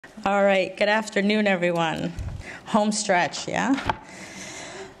All right, good afternoon, everyone. Home stretch, yeah?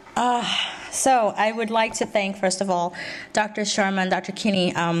 So I would like to thank, first of all, Dr. Sharma and Dr.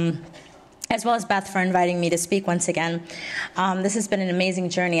 Kinney, as well as Beth for inviting me to speak once again. This has been an amazing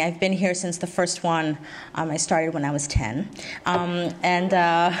journey. I've been here since the first one. I started when I was 10. And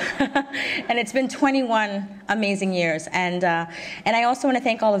it's been 21 amazing years. And I also want to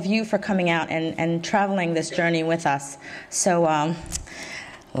thank all of you for coming out and traveling this journey with us. So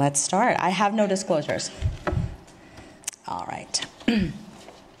let's start. I have no disclosures. All right.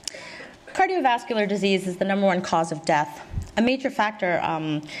 Cardiovascular disease is the #1 cause of death. A major factor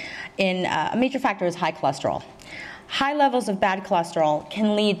is high cholesterol. High levels of bad cholesterol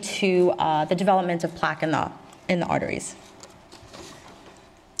can lead to the development of plaque in the arteries.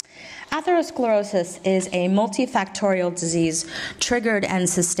 Atherosclerosis is a multifactorial disease triggered and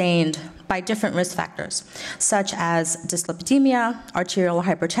sustained by different risk factors, such as dyslipidemia, arterial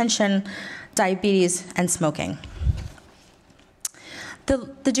hypertension, diabetes, and smoking.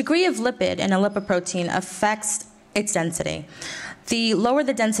 The degree of lipid in a lipoprotein affects its density. The lower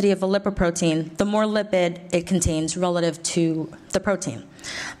the density of a lipoprotein, the more lipid it contains relative to the protein.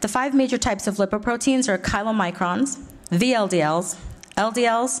 The 5 major types of lipoproteins are chylomicrons, VLDLs,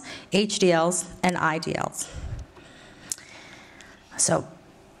 LDLs, HDLs, and IDLs. So,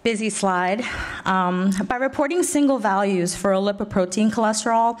 busy slide. By reporting single values for a lipoprotein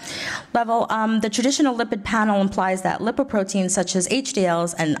cholesterol level, the traditional lipid panel implies that lipoproteins such as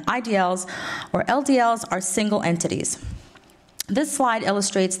HDLs and IDLs or LDLs are single entities. This slide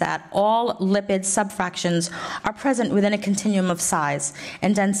illustrates that all lipid subfractions are present within a continuum of size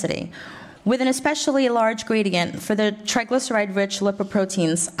and density, with an especially large gradient for the triglyceride-rich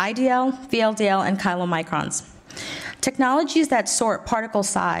lipoproteins IDL, VLDL, and chylomicrons. Technologies that sort particle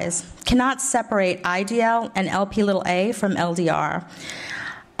size cannot separate IDL and Lp(a) from LDR,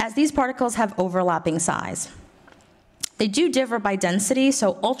 as these particles have overlapping size. They do differ by density,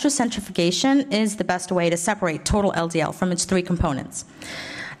 so ultracentrifugation is the best way to separate total LDL from its 3 components: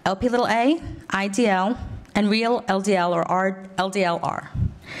 Lp(a), IDL, and real LDL or LDLR.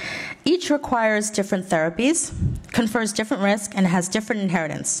 Each requires different therapies, confers different risk, and has different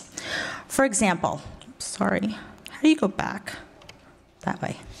inheritance. For example, how do you go back? That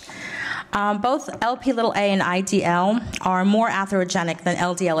way. Both Lp(a) and IDL are more atherogenic than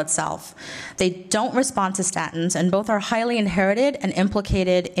LDL itself. They don't respond to statins, and both are highly inherited and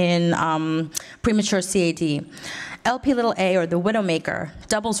implicated in premature CAD. Lp(a), or the widowmaker,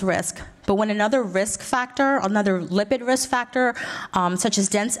 doubles risk, but when another lipid risk factor, such as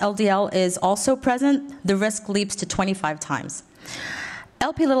dense LDL, is also present, the risk leaps to 25 times.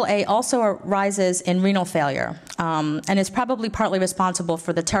 Lp(a) also rises in renal failure and is probably partly responsible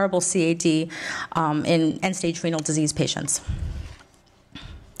for the terrible CAD in end-stage renal disease patients.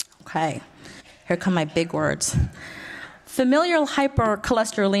 Okay, here come my big words. Familial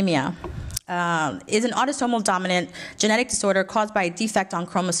hypercholesterolemia is an autosomal dominant genetic disorder caused by a defect on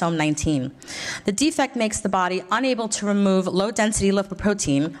chromosome 19. The defect makes the body unable to remove low-density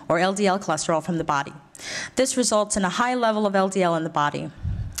lipoprotein, or LDL cholesterol, from the body. This results in a high level of LDL in the body.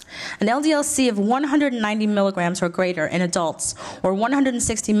 An LDL-C of 190 milligrams or greater in adults, or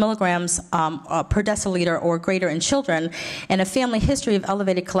 160 milligrams per deciliter or greater in children, and a family history of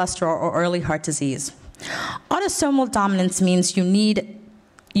elevated cholesterol or early heart disease. Autosomal dominance means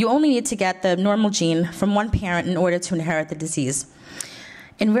you only need to get the normal gene from one parent in order to inherit the disease.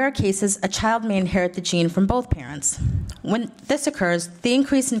 In rare cases, a child may inherit the gene from both parents. When this occurs, the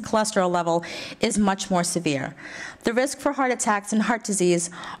increase in cholesterol level is much more severe. The risk for heart attacks and heart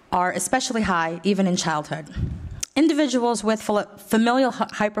disease are especially high, even in childhood. Individuals with familial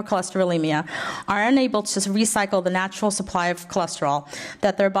hypercholesterolemia are unable to recycle the natural supply of cholesterol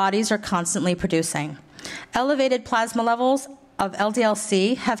that their bodies are constantly producing. Elevated plasma levels of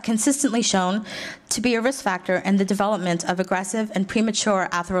LDL-C have consistently shown to be a risk factor in the development of aggressive and premature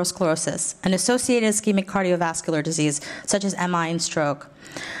atherosclerosis, an associated ischemic cardiovascular disease such as MI and stroke.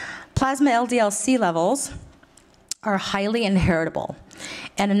 Plasma LDL-C levels are highly inheritable,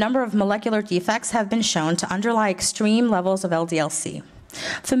 and a number of molecular defects have been shown to underlie extreme levels of LDL-C.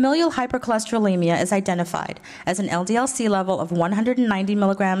 Familial hypercholesterolemia is identified as an LDL-C level of 190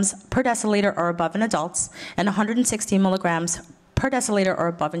 milligrams per deciliter or above in adults and 160 milligrams per deciliter or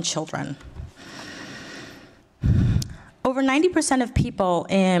above in children. Over 90% of people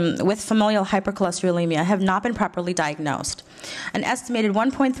with familial hypercholesterolemia have not been properly diagnosed. An estimated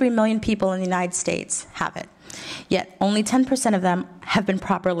 1.3 million people in the United States have it, yet only 10% of them have been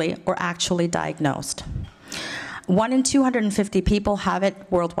properly or actually diagnosed. 1 in 250 people have it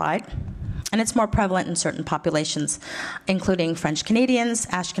worldwide. and it's more prevalent in certain populations, including French Canadians,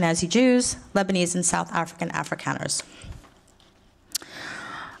 Ashkenazi Jews, Lebanese, and South African Afrikaners.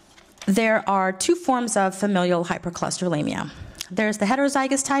 There are two forms of familial hypercholesterolemia. There's the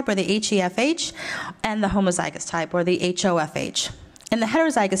heterozygous type, or the HeFH, and the homozygous type, or the HoFH. In the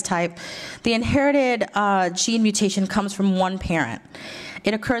heterozygous type, the inherited gene mutation comes from one parent.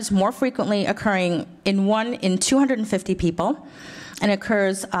 It occurs more frequently, occurring in 1 in 250 people, and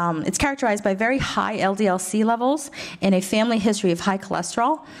it's characterized by very high LDL-C levels and a family history of high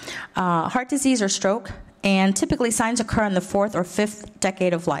cholesterol, heart disease or stroke, and typically signs occur in the 4th or 5th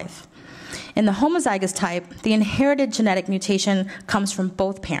decade of life. In the homozygous type, the inherited genetic mutation comes from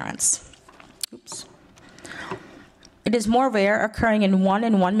both parents. Oops. It is more rare, occurring in 1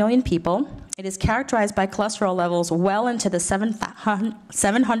 in 1 million people. It is characterized by cholesterol levels well into the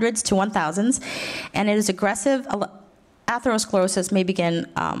 700s to 1000s, and it is aggressive. Atherosclerosis may begin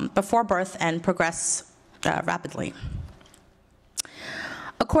before birth and progress rapidly.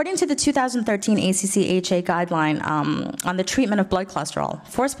 According to the 2013 ACC/AHA guideline on the treatment of blood cholesterol,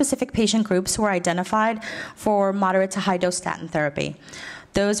 4 specific patient groups were identified for moderate to high-dose statin therapy.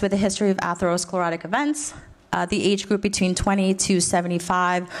 Those with a history of atherosclerotic events, the age group between 20 to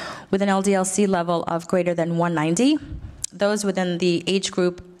 75 with an LDL-C level of greater than 190, those within the age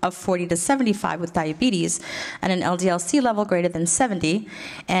group of 40 to 75 with diabetes and an LDL-C level greater than 70,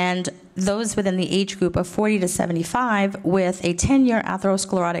 and those within the age group of 40 to 75 with a 10-year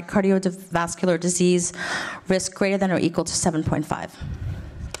atherosclerotic cardiovascular disease risk greater than or equal to 7.5.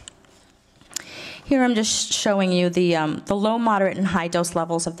 Here I'm just showing you the low, moderate, and high dose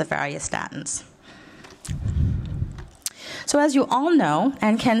levels of the various statins. So as you all know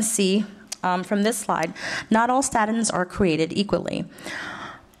and can see from this slide, not all statins are created equally.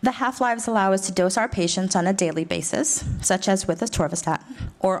 The half-lives allow us to dose our patients on a daily basis, such as with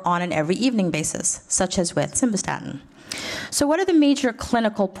atorvastatin, or on an every evening basis, such as with simvastatin. So what are the major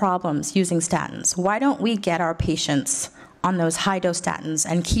clinical problems using statins? Why don't we get our patients on those high-dose statins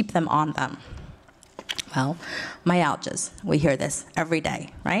and keep them on them? Well, myalgias. We hear this every day,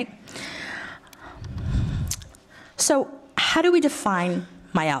 right? So how do we define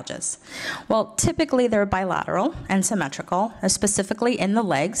myalgias? Well, typically they're bilateral and symmetrical, specifically in the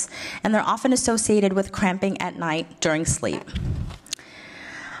legs, and they're often associated with cramping at night during sleep.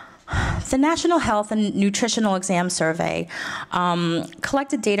 The National Health and Nutritional Exam Survey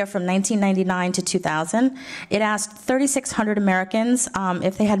collected data from 1999 to 2000. It asked 3,600 Americans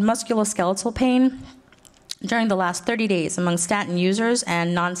if they had musculoskeletal pain during the last 30 days among statin users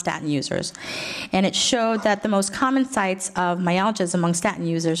and non-statin users. And it showed that the most common sites of myalgias among statin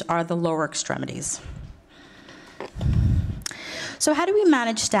users are the lower extremities. So how do we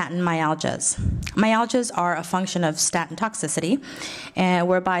manage statin myalgias? Myalgias are a function of statin toxicity,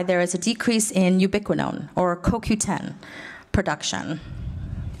 whereby there is a decrease in ubiquinone, or CoQ10, production.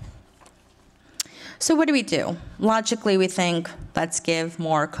 So what do? Logically, we think, let's give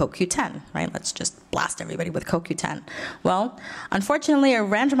more CoQ10, right? Let's just blast everybody with CoQ10. Well, unfortunately, a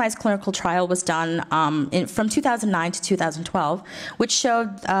randomized clinical trial was done from 2009 to 2012, which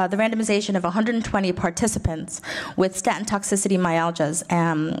showed the randomization of 120 participants with statin toxicity myalgias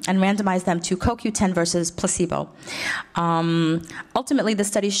and randomized them to CoQ10 versus placebo. Ultimately, the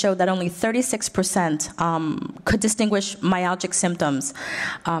study showed that only 36% could distinguish myalgic symptoms,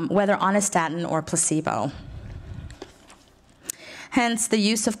 whether on a statin or placebo. Hence, the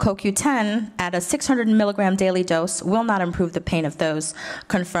use of CoQ10 at a 600 milligram daily dose will not improve the pain of those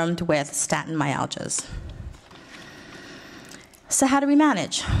confirmed with statin myalgias. So how do we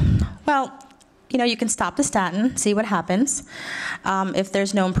manage? Well, you can stop the statin, see what happens. If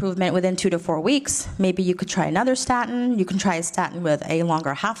there's no improvement within 2 to 4 weeks, maybe you could try another statin. You can try a statin with a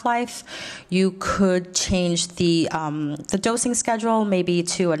longer half-life. You could change the dosing schedule, maybe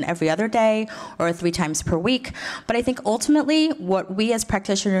to an every other day or 3 times per week. But I think ultimately what we as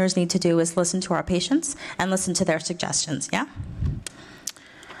practitioners need to do is listen to our patients and listen to their suggestions, yeah?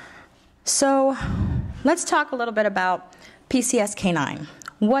 So let's talk a little bit about PCSK9.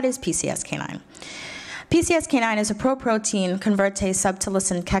 What is PCSK9? PCSK9 is a proprotein convertase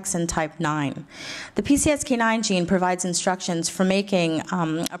subtilisin kexin type 9. The PCSK9 gene provides instructions for making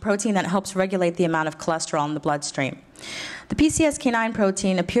a protein that helps regulate the amount of cholesterol in the bloodstream. The PCSK9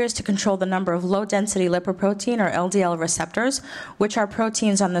 protein appears to control the number of low-density lipoprotein or LDL receptors, which are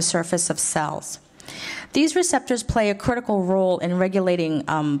proteins on the surface of cells. These receptors play a critical role in regulating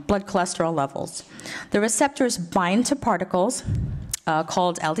blood cholesterol levels. The receptors bind to particles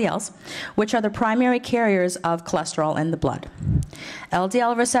called LDLs, which are the primary carriers of cholesterol in the blood.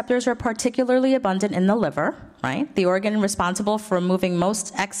 LDL receptors are particularly abundant in the liver, right? The organ responsible for removing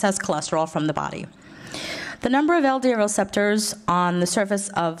most excess cholesterol from the body. The number of LDL receptors on the surface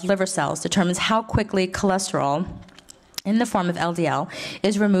of liver cells determines how quickly cholesterol in the form of LDL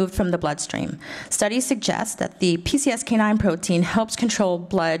is removed from the bloodstream. Studies suggest that the PCSK9 protein helps control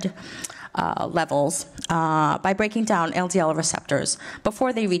blood levels by breaking down LDL receptors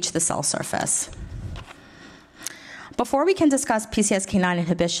before they reach the cell surface. Before we can discuss PCSK9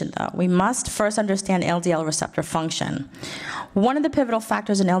 inhibition, though, we must first understand LDL receptor function. One of the pivotal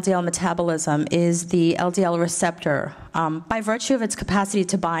factors in LDL metabolism is the LDL receptor, by virtue of its capacity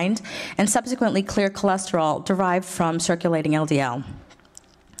to bind and subsequently clear cholesterol derived from circulating LDL.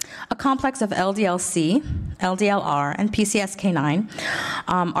 A complex of LDL-C, LDL-R, and PCSK9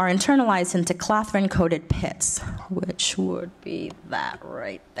 are internalized into clathrin-coated pits, which would be that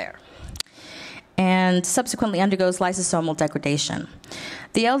right there, and subsequently undergoes lysosomal degradation.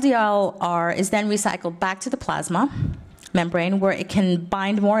 The LDL-R is then recycled back to the plasma membrane, where it can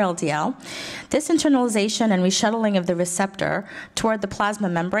bind more LDL. This internalization and reshuttling of the receptor toward the plasma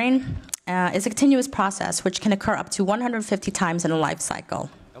membrane is a continuous process which can occur up to 150 times in a life cycle.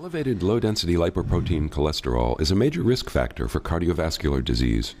 Elevated low-density lipoprotein cholesterol is a major risk factor for cardiovascular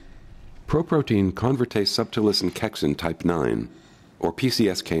disease. Proprotein convertase subtilis and kexin type 9, or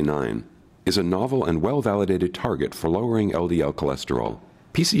PCSK9, is a novel and well-validated target for lowering LDL cholesterol.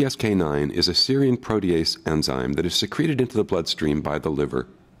 PCSK9 is a serine protease enzyme that is secreted into the bloodstream by the liver.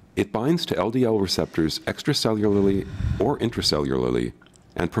 It binds to LDL receptors extracellularly or intracellularly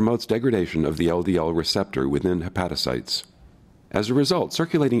and promotes degradation of the LDL receptor within hepatocytes. As a result,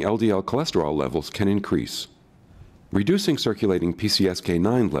 circulating LDL cholesterol levels can increase. Reducing circulating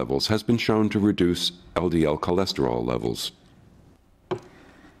PCSK9 levels has been shown to reduce LDL cholesterol levels.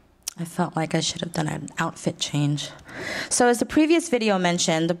 I felt like I should have done an outfit change. So as the previous video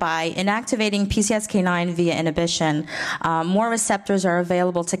mentioned, by inactivating PCSK9 via inhibition, more receptors are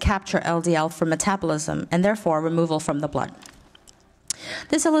available to capture LDL for metabolism and therefore removal from the blood.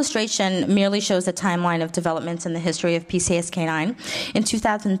 This illustration merely shows the timeline of developments in the history of PCSK9. In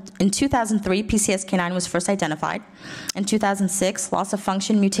 2003, PCSK9 was first identified. In 2006, loss of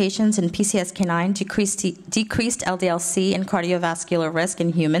function mutations in PCSK9 decreased LDL-C and cardiovascular risk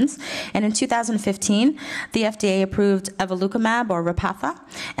in humans. And in 2015, the FDA approved evolocumab or Repatha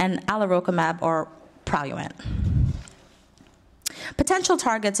and alirocumab or Praluent. Potential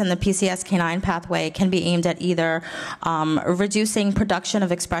targets in the PCSK9 pathway can be aimed at either reducing production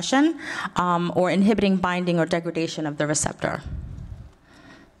of expression or inhibiting binding or degradation of the receptor.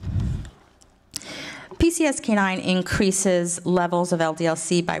 PCSK9 increases levels of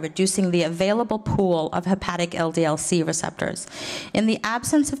LDL-C by reducing the available pool of hepatic LDL-C receptors. In the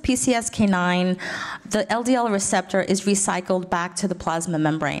absence of PCSK9, the LDL receptor is recycled back to the plasma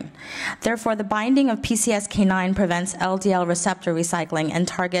membrane. Therefore, the binding of PCSK9 prevents LDL receptor recycling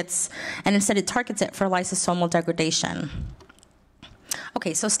and instead it targets it for lysosomal degradation.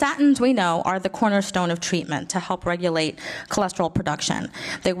 Okay, so statins, we know, are the cornerstone of treatment to help regulate cholesterol production.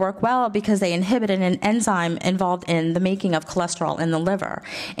 They work well because they inhibit an enzyme involved in the making of cholesterol in the liver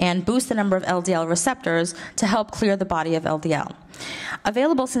and boost the number of LDL receptors to help clear the body of LDL.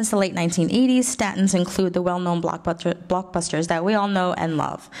 Available since the late 1980s, statins include the well-known blockbusters that we all know and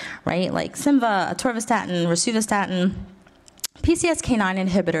love, right? Like Simva, atorvastatin, rosuvastatin. PCSK9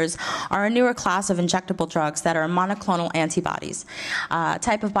 inhibitors are a newer class of injectable drugs that are monoclonal antibodies, a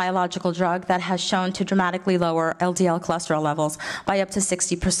type of biological drug that has shown to dramatically lower LDL cholesterol levels by up to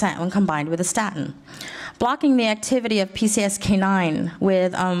 60% when combined with a statin. Blocking the activity of PCSK9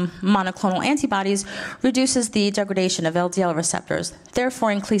 with monoclonal antibodies reduces the degradation of LDL receptors, therefore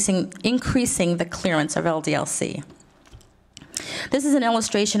increasing the clearance of LDL-C. This is an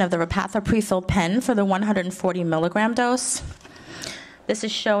illustration of the Repatha prefilled pen for the 140 milligram dose. This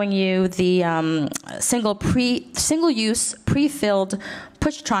is showing you the single-use pre-filled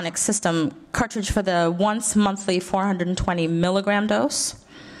Pushtronic system cartridge for the once monthly 420 milligram dose.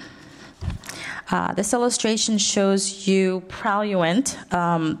 This illustration shows you Praluent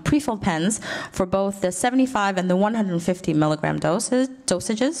pre-filled pens for both the 75 and the 150 milligram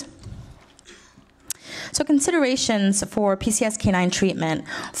dosages. So considerations for PCSK9 treatment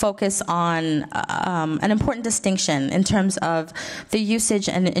focus on an important distinction in terms of the usage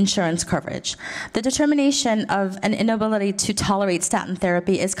and insurance coverage. The determination of an inability to tolerate statin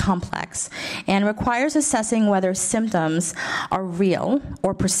therapy is complex and requires assessing whether symptoms are real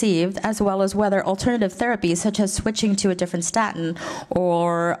or perceived, as well as whether alternative therapies such as switching to a different statin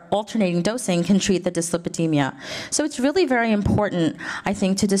or alternating dosing can treat the dyslipidemia. So it's really very important, I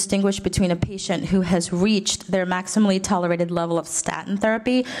think, to distinguish between a patient who has reached their maximally tolerated level of statin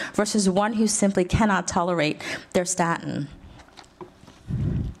therapy versus one who simply cannot tolerate their statin.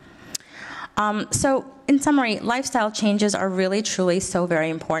 So in summary, lifestyle changes are really, truly so very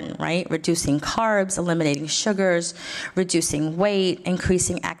important, right? Reducing carbs, eliminating sugars, reducing weight,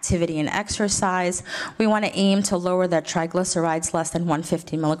 increasing activity and exercise. We want to aim to lower the triglycerides less than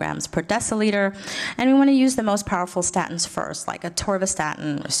 150 milligrams per deciliter, and we want to use the most powerful statins first, like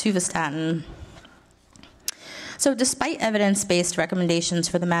atorvastatin or suvastatin. So despite evidence-based recommendations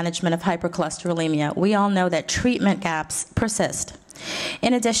for the management of hypercholesterolemia, we all know that treatment gaps persist.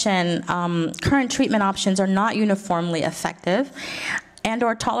 In addition, current treatment options are not uniformly effective and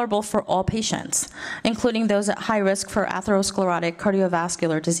or tolerable for all patients, including those at high risk for atherosclerotic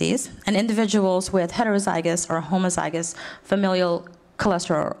cardiovascular disease and individuals with heterozygous or homozygous familial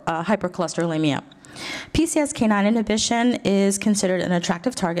hypercholesterolemia. PCSK9 inhibition is considered an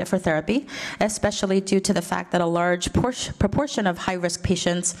attractive target for therapy, especially due to the fact that a large proportion of high-risk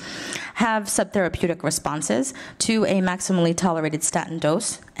patients have subtherapeutic responses to a maximally tolerated statin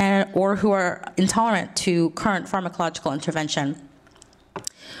dose or who are intolerant to current pharmacological intervention.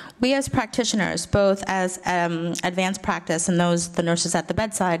 We as practitioners, both as advanced practice and the nurses at the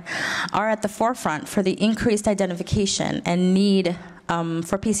bedside, are at the forefront for the increased identification and need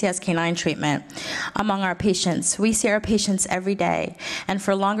for PCSK9 treatment among our patients. We see our patients every day, and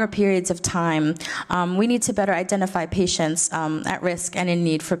for longer periods of time, we need to better identify patients at risk and in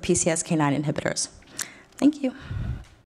need for PCSK9 inhibitors. Thank you.